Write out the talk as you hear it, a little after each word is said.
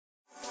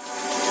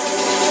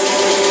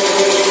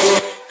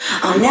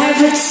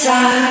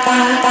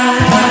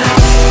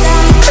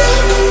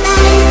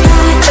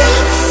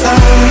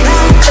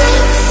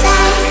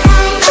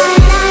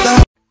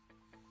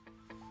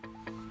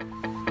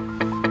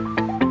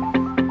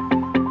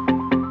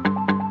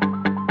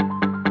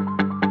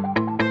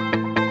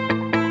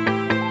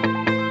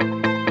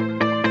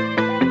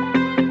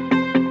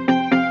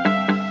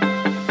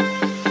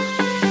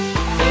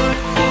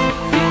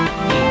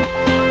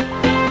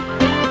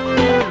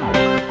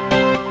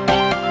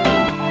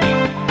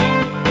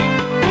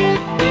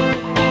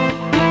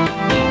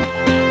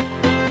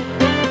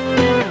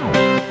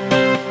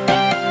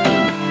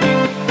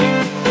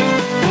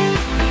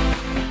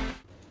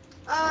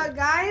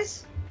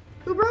Guys,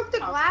 who broke the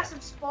glass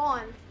of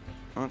spawn?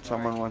 Oh,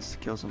 someone wants to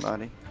kill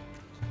somebody.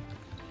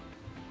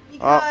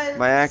 Because, oh,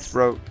 my axe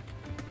broke.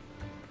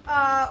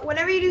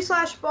 Whenever you do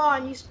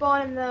 /spawn, you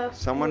spawn in the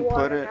Someone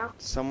water put it. now.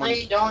 Someone. No,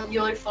 you don't.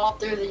 You like fall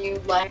through, then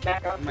you lag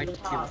back up to the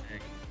top.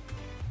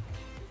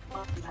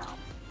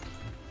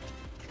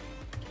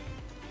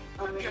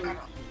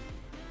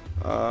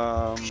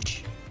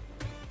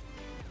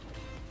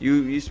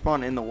 You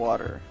spawn in the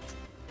water.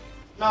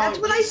 No, that's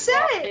what I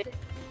said.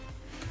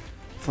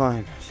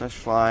 Fine. Let's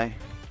fly,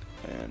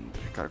 and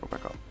gotta go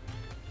back up.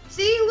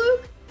 See,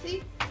 Luke?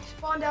 See,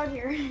 spawn down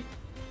here.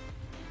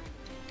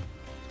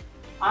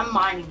 I'm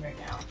mining right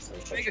now. So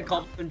make a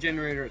cobblestone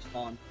generator at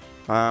spawn.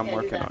 I'm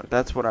working on it.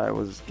 That's what I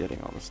was getting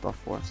all the stuff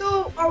for.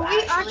 So, are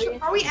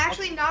we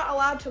actually not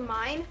allowed to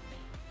mine?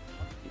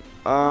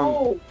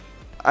 Oh.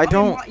 I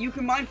don't. You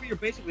can mine for your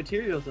basic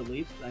materials at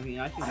least. I mean,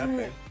 I think that's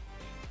fair.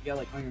 Yeah,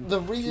 like iron.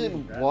 The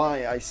reason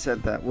why I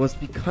said that was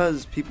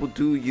because people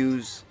do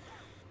use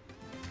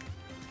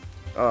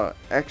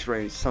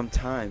X-rays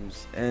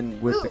sometimes,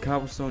 and with the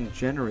cobblestone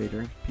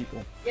generator,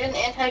 people. Get an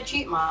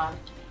anti-cheat mod.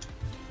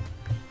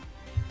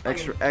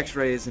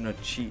 X-ray isn't a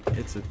cheat;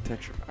 it's a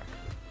texture pack.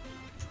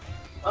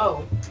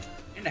 Oh.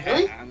 In the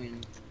heck, I mean,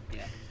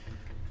 yeah.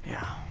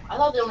 Yeah. I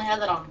thought they only had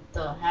that on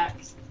the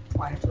hacks.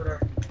 Fine,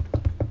 Twitter.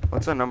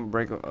 What's that number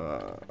break?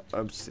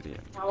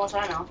 Obsidian. How much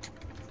I know?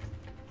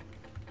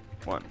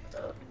 1.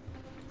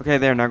 Okay,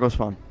 there. Now go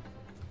spawn.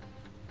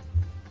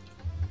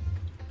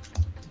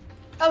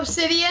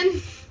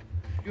 Obsidian.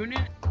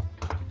 Unit.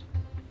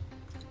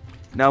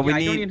 Now we I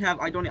need. don't even have.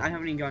 I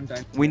haven't even gotten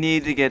done. We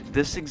need to get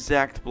this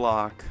exact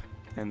block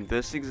and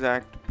this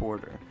exact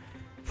border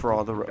for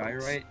all the roads.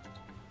 Diorite?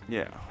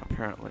 Yeah,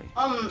 apparently.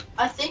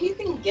 I think you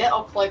can get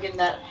a plugin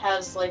that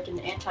has like an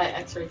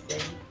anti-X-ray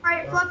thing.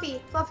 Alright,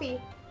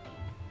 Fluffy.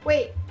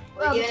 Wait,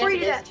 before you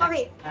do that,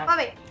 Fluffy.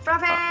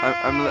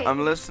 I'm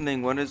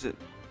listening. What is it?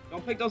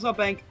 Don't pick those up,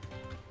 Bank.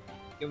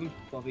 Give them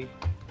Fluffy.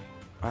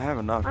 I have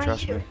enough.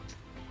 Trust me.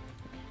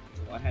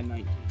 Well, I had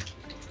 19.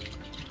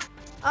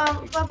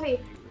 Fluffy.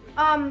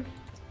 Can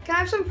I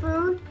have some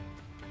food?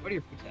 What do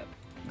your food have?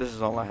 This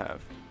is all I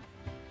have.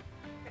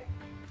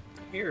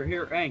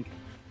 Here, Bank.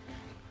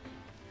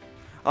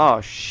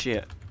 Oh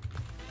shit.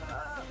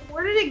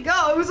 Where did it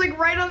go? It was like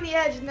right on the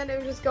edge and then it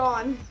was just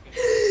gone.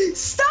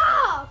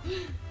 Stop!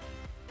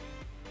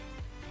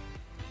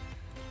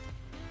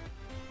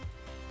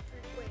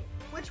 Wait,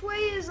 which way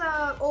is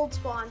old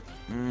spawn?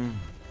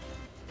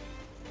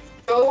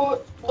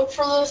 Go look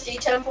for the sea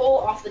temple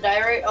off the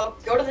diorite. Oh,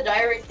 go to the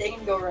diorite thing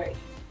and go right.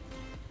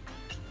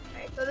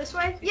 Alright, go this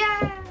way?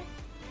 Yeah!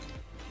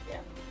 I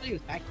thought he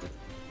was back.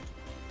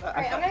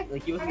 Alright, I'm gonna,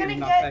 like he was I'm getting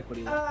gonna knocked get, back, but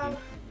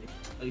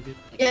he was.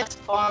 Yeah,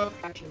 spawn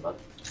action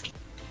button.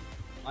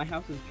 My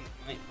house is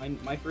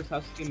my first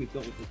house is gonna be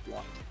built with this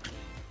block.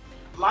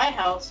 My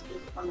house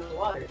is under the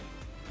water.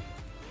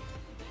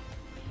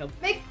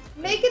 Make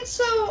it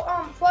so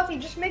Fluffy,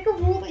 just make a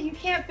rule that you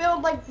can't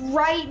build like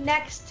right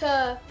next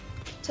to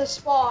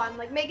spawn.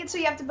 Like make it so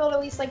you have to build at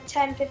least like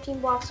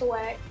 10-15 blocks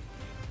away.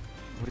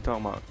 What are you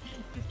talking about?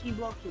 15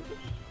 blocks away.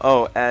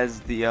 Oh,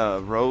 as the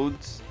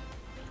roads.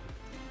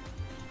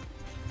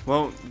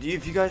 Well,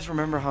 if you guys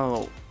remember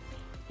how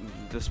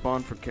the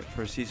spawn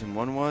for season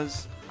 1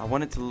 was, I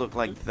want it to look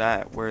like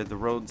that, where the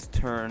roads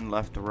turn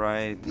left to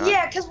right.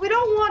 Yeah, because we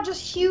don't want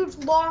just huge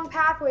long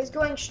pathways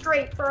going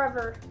straight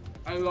forever.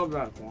 I love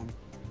that one.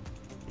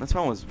 That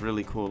spawn was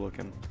really cool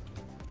looking.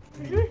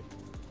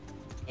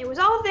 It was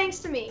all thanks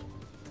to me.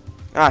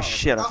 Ah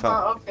shit, I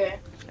fell. Okay.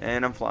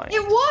 And I'm flying.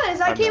 It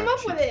was. I I'm came not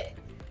up with it.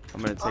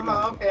 I'm gonna take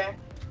Okay.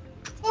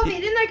 Fluffy,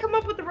 didn't I come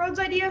up with the roads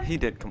idea? He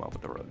did come up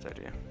with the roads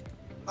idea.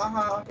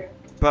 Okay.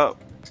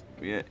 But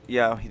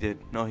yeah, he did.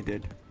 No, he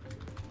did.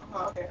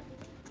 Okay.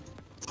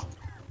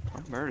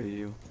 I'll murder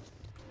you.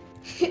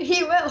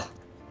 He will.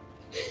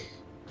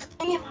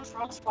 Dang it, my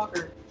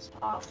frostwalker.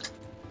 Stop.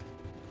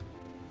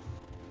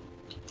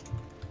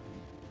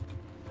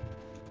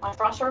 My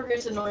frostwalker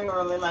is annoying when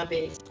I'm in my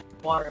base.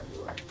 Water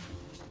everywhere.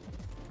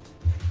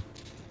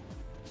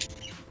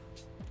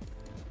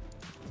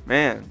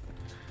 Man,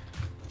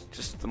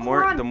 just the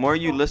more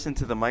you listen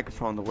to the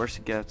microphone, the worse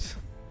it gets.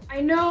 I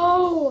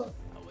know.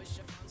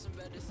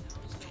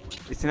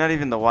 It's not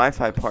even the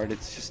Wi-Fi part.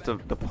 It's just the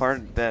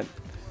part that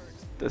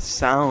the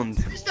sound.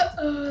 Just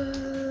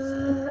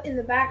in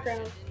the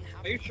background.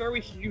 Are you sure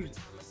we should use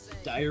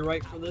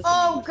diorite for this?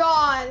 Oh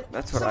God.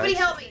 That's what Somebody I.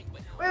 help me.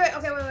 Wait.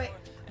 Okay, wait.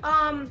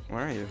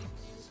 Where are you?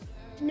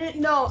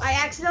 No, I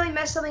accidentally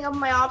messed something up in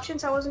my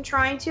options. I wasn't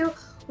trying to.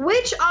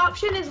 Which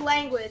option is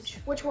language?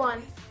 Which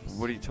one?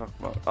 What are you talking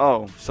about?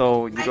 Oh,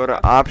 so you go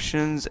to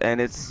options and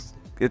it's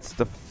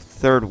the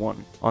third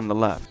one on the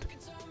left.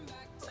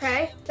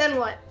 Okay. Then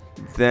what?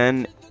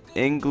 Then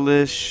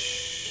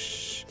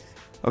English.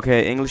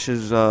 Okay, English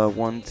is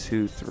 1,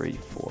 2, 3,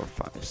 4,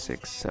 5,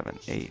 6, 7,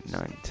 8,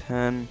 9,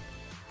 10,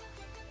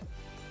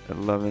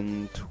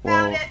 11,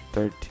 12,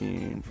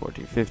 13,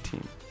 14,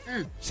 15,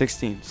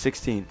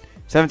 16,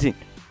 17.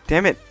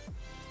 Damn it.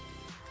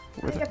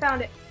 I think I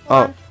found it.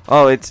 Hold on.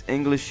 Oh, it's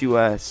English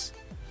US.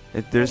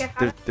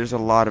 There's a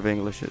lot of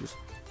Englishes.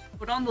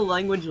 Put on the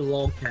language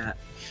lolcat.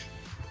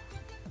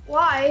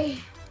 Why?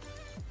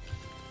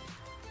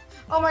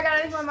 Oh my God!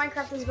 I think my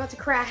Minecraft is about to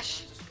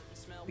crash.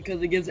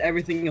 Because it gives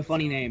everything a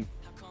funny name.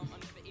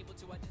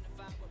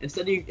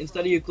 Instead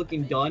of you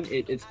clicking done,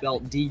 it's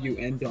spelled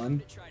D-U-N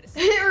done.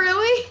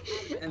 Really?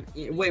 And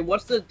wait,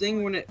 what's the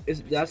thing when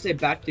did I say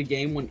back to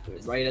game when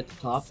right at the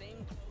top?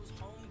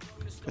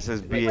 It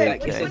says Wait,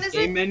 BAK. which one It is says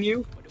game it?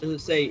 menu. Does it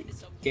say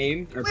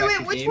game or back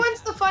to Which game?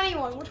 one's the funny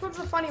one? Which one's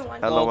the funny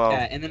one? LOL.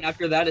 Lolcat. And then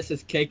after that it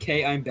says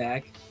KK, I'm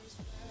back.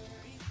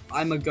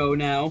 I'm a go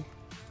now.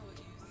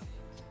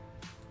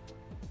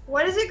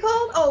 What is it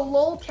called?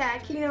 Oh,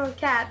 lolcat, Kingdom of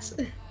Cats.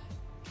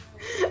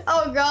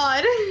 Oh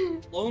God.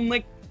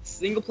 Lonely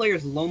single player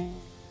is lonely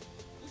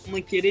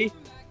kitty.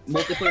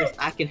 Multiplayer is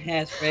I can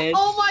has friends.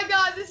 Oh my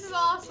God, this is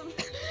awesome.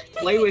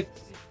 Play with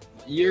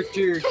your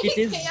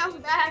kittens. Okay, I'm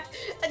back.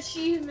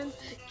 Achievements,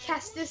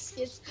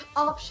 Castiscets,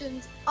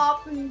 options,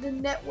 open the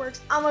networks.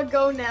 I'ma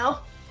go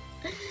now.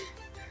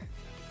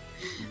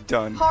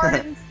 Done.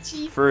 Pardons,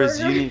 Chief. For his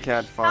Burger. Union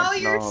Cat farm. How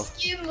your No.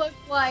 skin look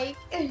like?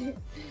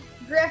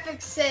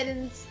 Graphic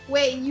settings.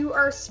 Wait, you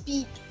are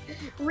speak.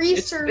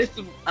 Research.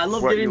 I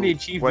love What getting you- the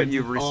achievements. what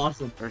you It's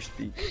awesome. Or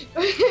speak.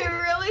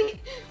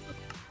 Really?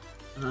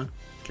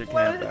 Kicking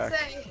What it does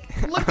back. it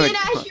say? Looking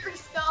at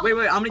yourself. Wait,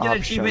 I'm gonna get an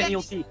Options. achievement and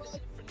you'll see.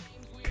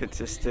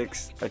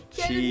 Statistics, Get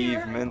in here.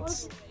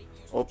 achievements,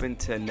 open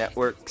to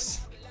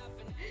networks.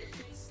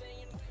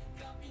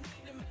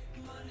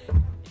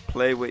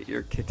 Play with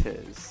your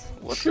kittens.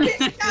 What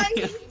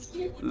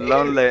the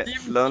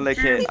lonely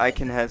kid, I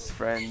can has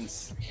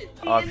friends.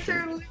 The Option.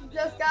 interlude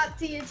just got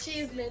the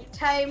achievement.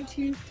 Time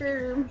to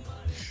firm.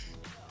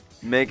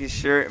 Make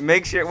sure,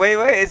 wait,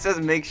 it says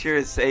make sure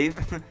it's safe.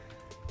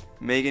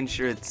 Making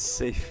sure it's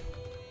safe.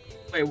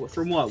 Wait,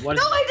 from what? What?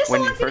 No, I just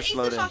When you selected first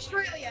load English in.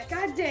 Australia.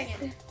 God dang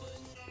it.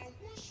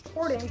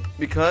 Recording.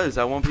 Because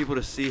I want people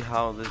to see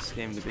how this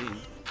came to be.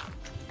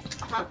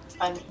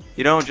 I'm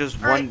You don't just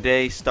one Alright.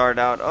 day start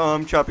out, oh,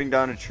 I'm chopping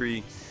down a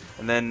tree,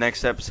 and then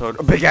next episode,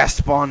 a big ass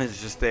spawn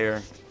is just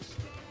there.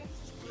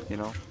 You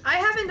know? I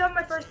haven't done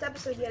my first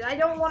episode yet. I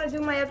don't want to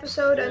do my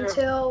episode Yeah.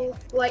 until,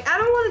 like, I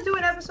don't want to do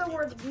an episode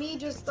where it's me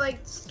just, like,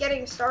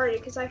 getting started,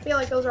 because I feel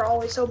like those are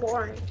always so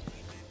boring.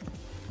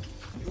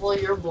 well,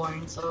 you're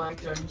boring, so I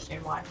could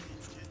understand why.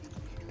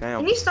 Damn.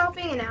 Can you stop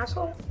being an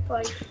asshole?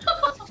 Like,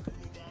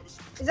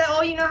 is that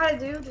all you know how to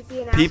do? Just be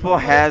an People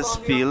asshole? has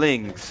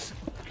feelings.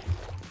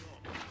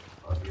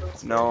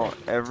 No,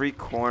 every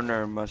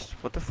corner must.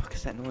 What the fuck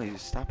is that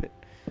noise? Stop it.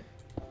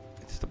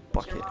 It's the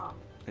bucket.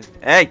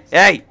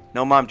 Hey!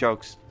 No mom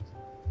jokes.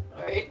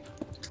 Alright.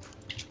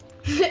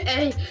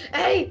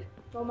 hey!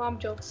 No mom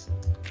jokes.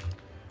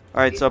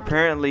 Alright, so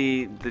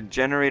apparently the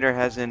generator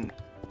hasn't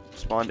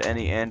spawned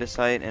any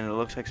andesite, and it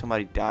looks like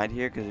somebody died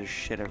here because there's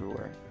shit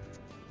everywhere.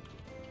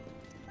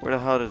 Where the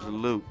hell is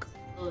Luke?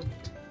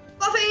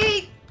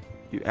 Fluffy!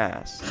 You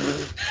ass. I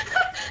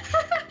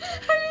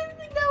didn't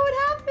think that would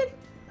happen.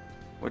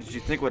 What did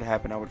you think would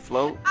happen? I would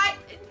float?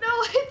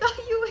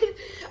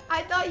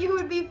 I thought you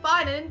would be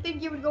fine. I didn't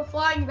think you would go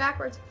flying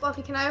backwards.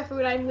 Fluffy, can I have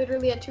food? I'm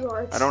literally at 2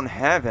 hearts. I don't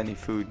have any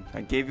food.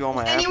 I gave you all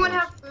my Does anyone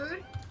apples. have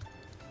food?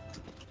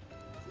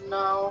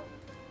 No.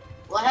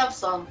 Well, I have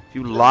some.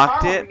 You There's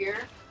locked farm it? over here.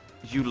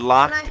 You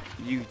locked?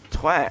 Can You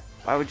twat.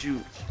 Why would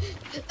you?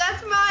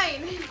 That's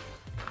mine.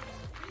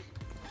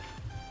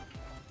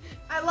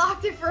 I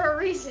locked it for a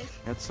reason.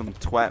 That's some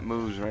twat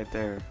moves right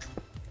there.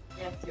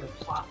 Yeah, you're a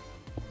plot.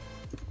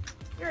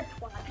 You're a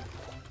twat.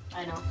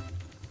 I know.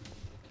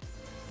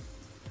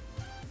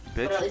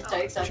 Bitch. But at least I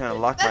You're accept trying to it.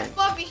 lock That's my.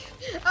 Fluffy.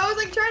 I was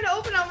like trying to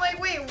open it. I'm like,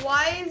 wait,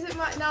 why is it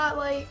not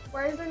like,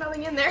 why is there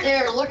nothing in there?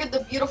 There, look at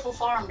the beautiful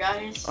farm,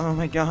 guys. Oh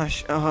my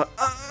gosh. I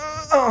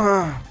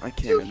can't.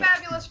 Too even-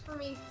 fabulous for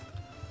me.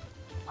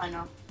 I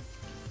know.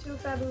 Too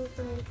fabulous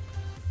for me.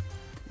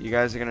 You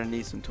guys are gonna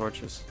need some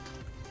torches.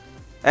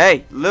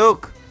 Hey,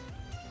 Luke.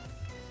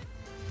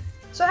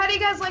 So how do you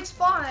guys like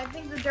spawn? I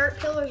think the dirt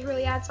pillars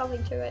really add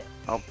something to it.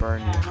 I'll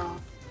burn Yeah, I you. know.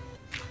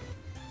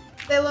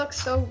 They look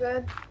so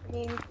good. I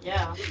mean,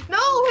 Yeah.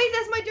 no, wait,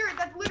 that's my dirt.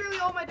 That's literally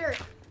all my dirt.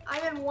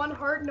 I'm in 1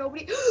 heart.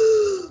 Nobody.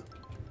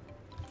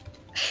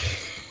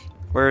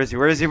 Where is he?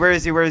 Where is he? Where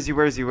is he? Where is he?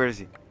 Where is he? Where is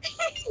he?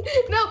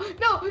 No.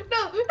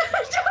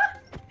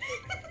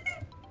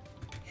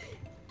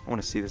 I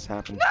want to see this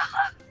happen.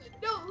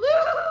 No, Luke.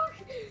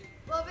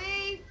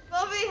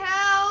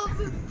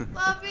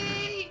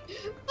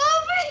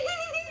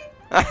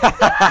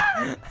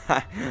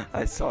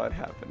 I saw it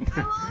happen.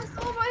 I lost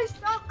all my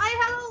stuff. I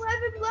had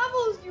 11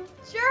 levels, you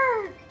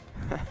jerk.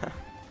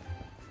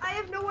 I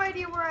have no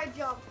idea where I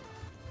jumped.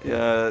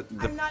 Yeah,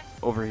 I'm not.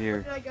 over Where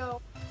here. did I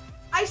go?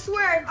 I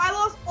swear, I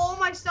lost all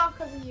my stuff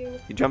because of you.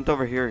 You jumped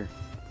over here.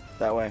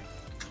 That way.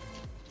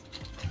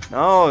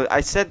 No,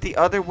 I said the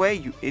other way,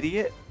 you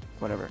idiot.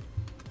 Whatever.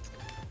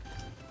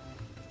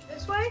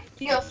 This way?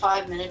 You got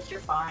 5 minutes, you're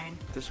fine.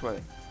 This way.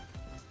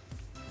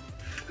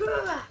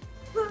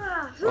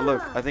 Oh,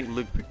 look. I think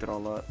Luke picked it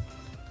all up.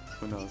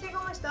 Who Can you knows? take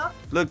all my stuff?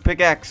 Luke,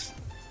 pickaxe.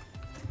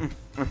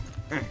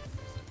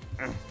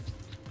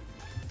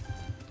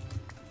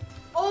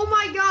 Oh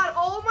my god,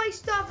 all my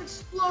stuff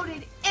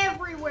exploded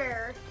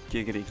everywhere.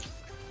 Giggity.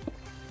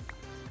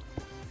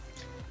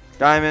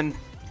 Diamond.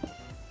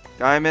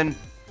 Diamond.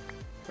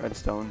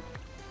 Redstone.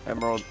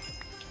 Emerald.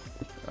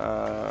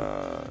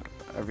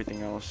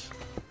 Everything else.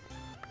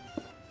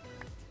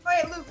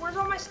 Wait, Luke, where's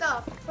all my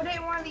stuff? Put it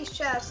in one of these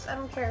chests. I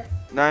don't care.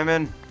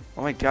 Diamond.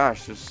 Oh my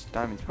gosh, there's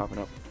diamonds popping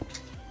up.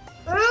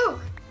 Luke!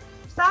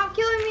 Stop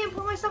killing me and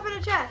put my stuff in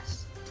a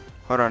chest.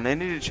 Hold on, I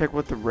need to check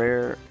what the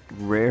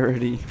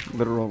rarity,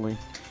 literally.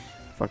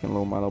 Fucking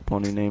little My Little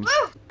Pony name.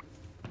 Luke!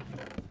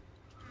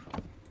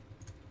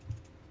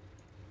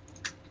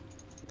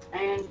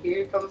 And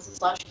here comes the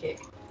slash kick.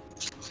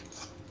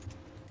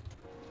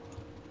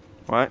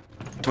 What?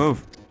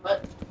 Move.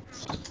 What?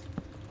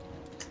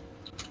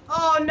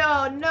 Oh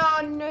no,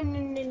 no, no, no,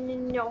 no, no,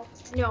 no,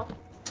 no.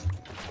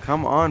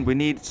 Come on, we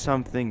need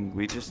something.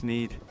 We just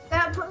need.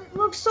 That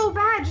looks so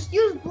bad. Just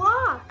use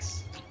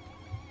blocks.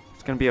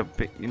 It's gonna be a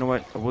big. You know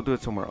what? We'll do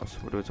it somewhere else.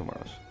 We'll do it somewhere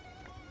else.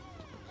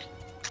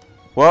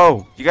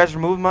 Whoa! You guys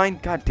removed mine?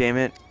 God damn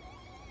it!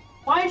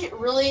 Why did you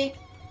really,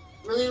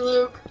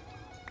 Luke?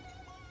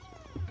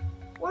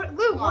 What,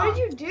 Luke? Come What on.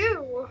 did you do?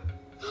 You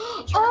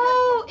turned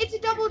Oh, it's a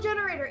double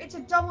generator. It's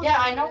a double. Yeah,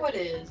 I generator. know it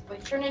is, but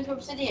you turned into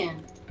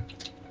obsidian.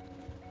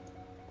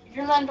 Can you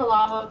turn that into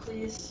lava,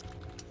 please?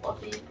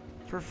 Fluffy.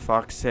 For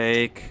fuck's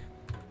sake!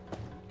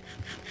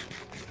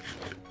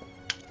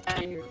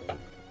 And you're-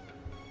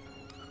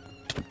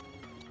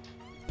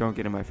 Don't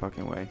get in my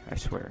fucking way. I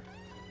swear.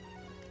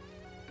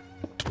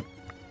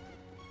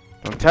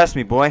 Don't test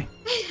me, boy.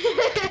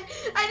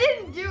 I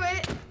didn't do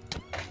it.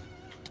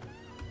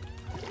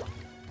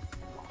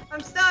 I'm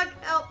stuck.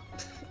 Help.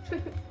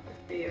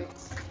 you.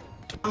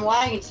 I'm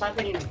lagging, it's not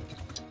hitting me.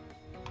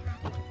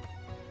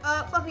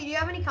 Fluffy, do you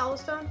have any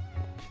cobblestone?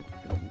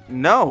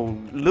 No,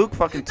 Luke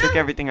fucking took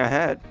everything I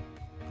had.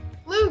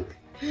 Luke,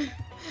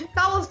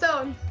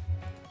 cobblestone.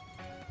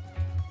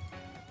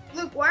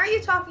 Luke, why aren't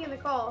you talking in the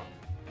call?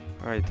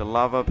 All right, the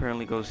lava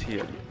apparently goes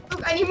here.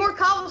 Luke, I need more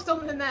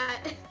cobblestone than that.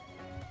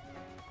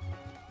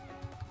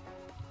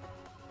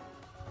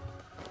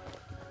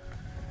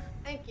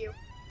 Thank you.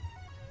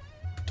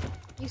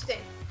 You stay.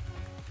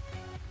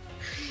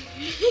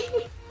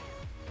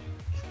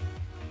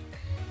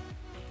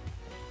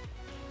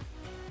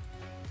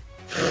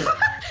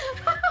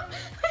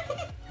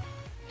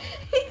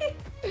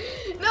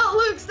 No,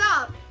 Luke,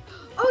 stop.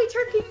 Oh, he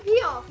turned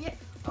PvP off. Yeah.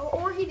 Oh,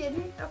 or he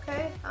didn't.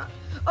 Okay.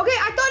 Okay,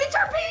 I thought he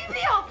turned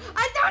PvP off.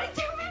 I thought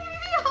he turned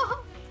PvP off.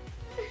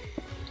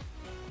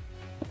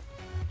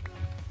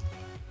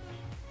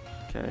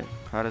 Okay,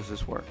 how does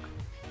this work?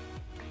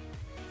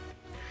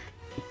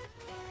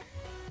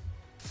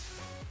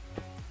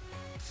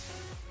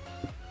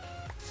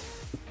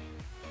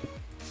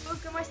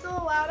 Luke, am I still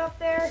allowed up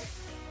there?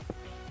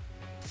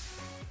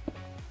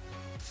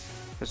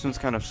 This one's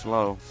kind of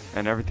slow,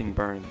 and everything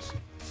burns.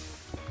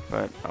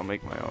 But I'll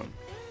make my own.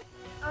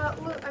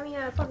 Luke,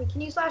 Fluffy,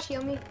 can you slash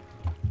heal me?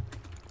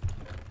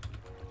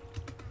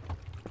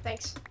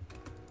 Thanks.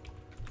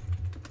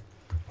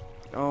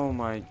 Oh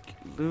my,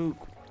 Luke.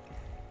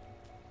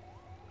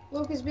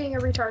 Luke is being a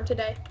retard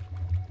today.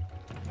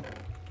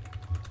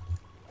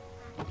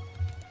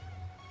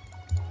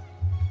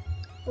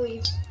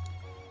 Please.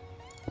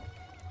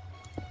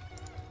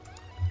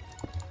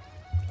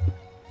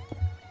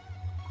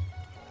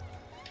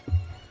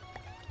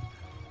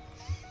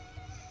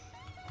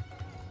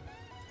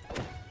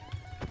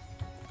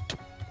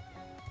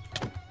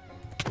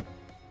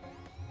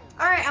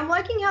 Alright, I'm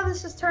liking how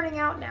this is turning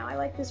out now. I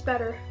like this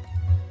better.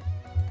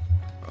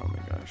 Oh my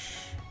gosh.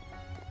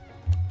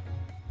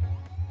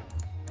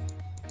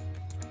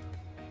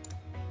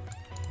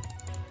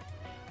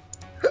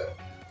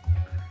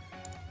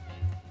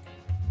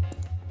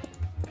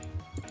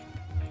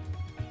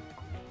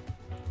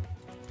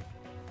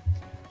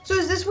 So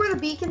is this where the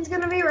beacon's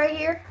gonna be, right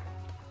here?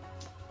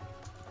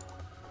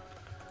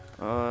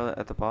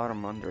 At the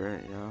bottom under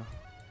it, yeah.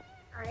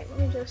 Alright, let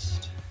me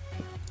just...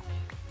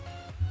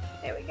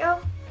 There we go.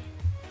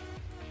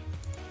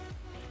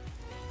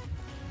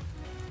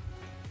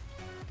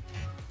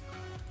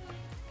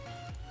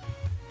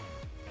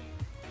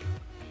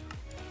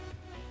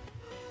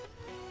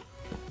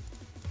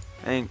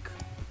 Hank,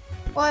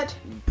 What?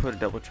 put a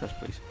double chest,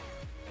 please.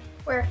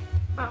 Where?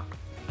 Oh.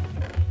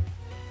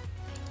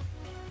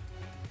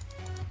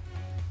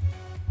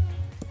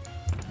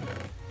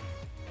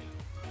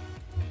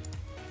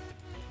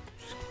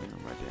 Just clear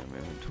my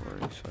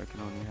inventory so I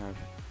can only have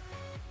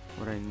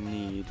what I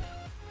need.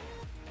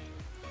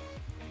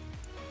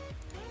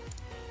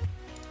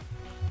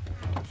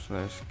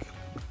 Slash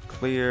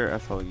clear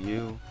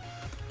FLU.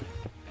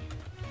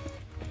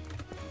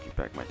 Get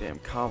back my damn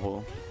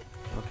cobble.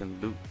 Fucking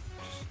loot.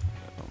 Just,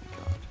 oh my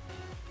god.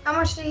 How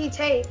much did he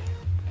take?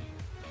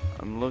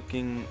 I'm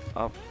looking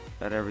up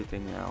at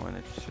everything now and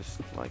it's just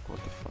like,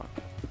 what the fuck?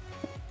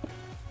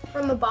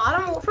 From the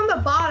bottom? Well, from the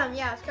bottom,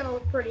 yeah, it's gonna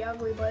look pretty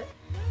ugly, but...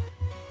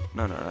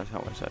 No, that's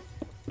not what I said.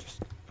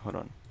 Just, hold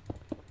on.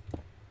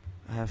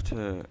 I have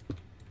to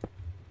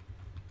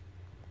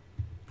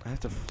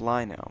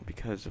fly now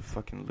because of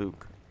fucking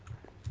Luke.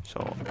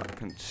 So,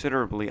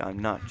 considerably, I'm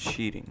not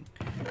cheating.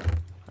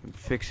 I'm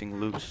fixing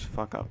Luke's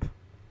fuck up.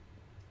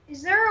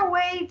 Is there a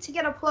way to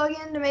get a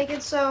plug-in to make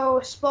it so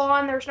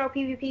spawn there's no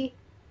PvP?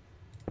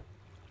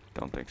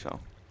 Don't think so.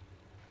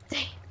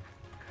 Dang.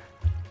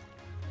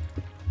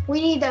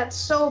 We need that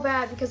so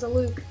bad because of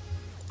Luke.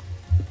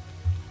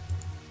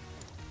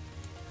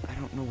 I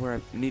don't know where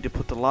I need to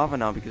put the lava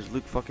now because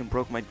Luke fucking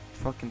broke my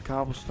fucking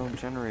cobblestone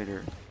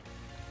generator.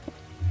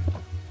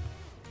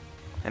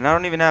 And I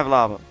don't even have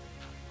lava.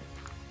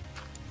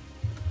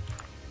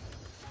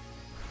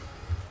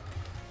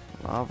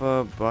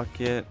 Lava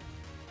bucket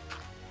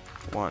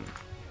 1.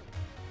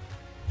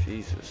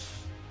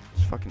 Jesus.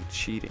 It's fucking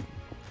cheating.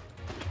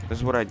 This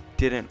is what I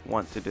didn't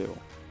want to do.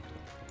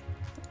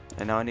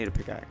 And now I need a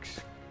pickaxe.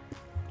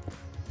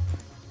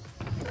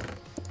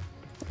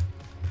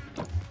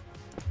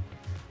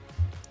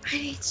 I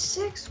need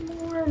 6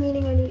 more,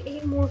 meaning I need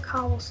 8 more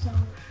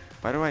cobblestone.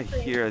 Why do I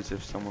hear as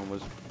if someone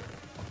was...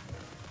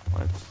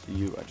 Well, it's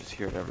you. I just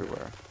hear it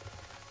everywhere.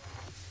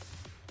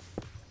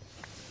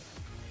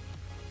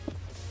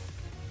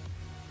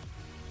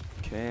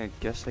 Okay, I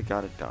guess I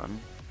got it done.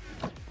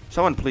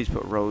 Someone please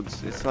put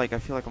roads. It's like, I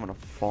feel like I'm gonna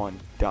fall and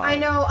die. I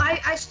know,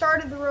 I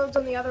started the roads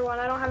on the other one.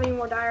 I don't have any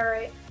more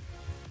diorite.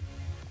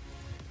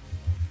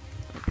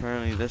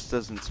 Apparently this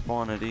doesn't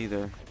spawn it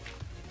either.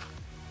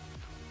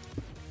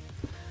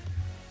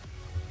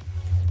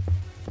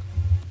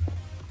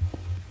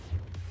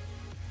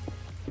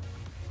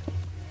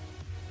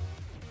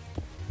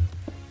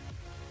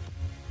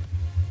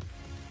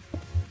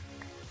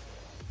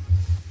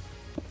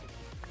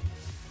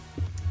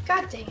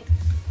 God dang it.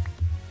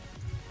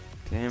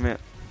 Damn it.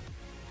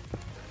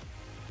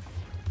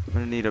 I'm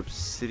gonna need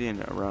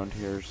obsidian around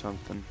here or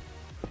something.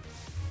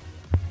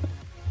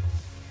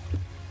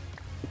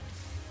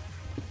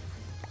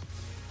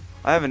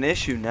 I have an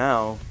issue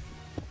now.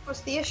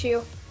 What's the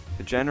issue?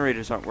 The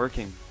generators aren't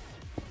working.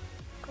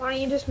 Why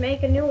don't you just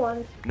make a new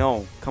one?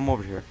 No, come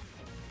over here.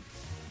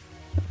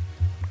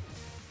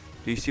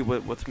 Do you see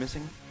what's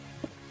missing?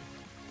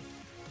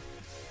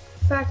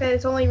 The fact that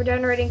it's only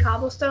regenerating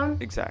cobblestone?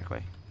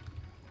 Exactly.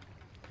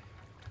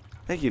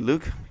 Thank you,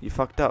 Luke. You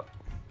fucked up.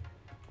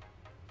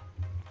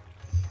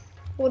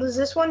 Well, does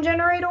this one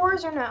generate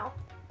ores or no?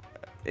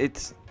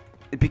 It's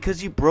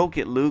because you broke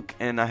it, Luke,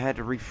 and I had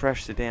to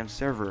refresh the damn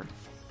server.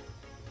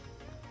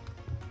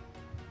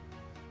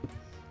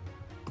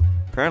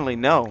 Apparently,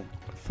 no.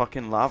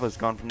 Fucking lava's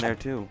gone from there,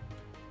 too.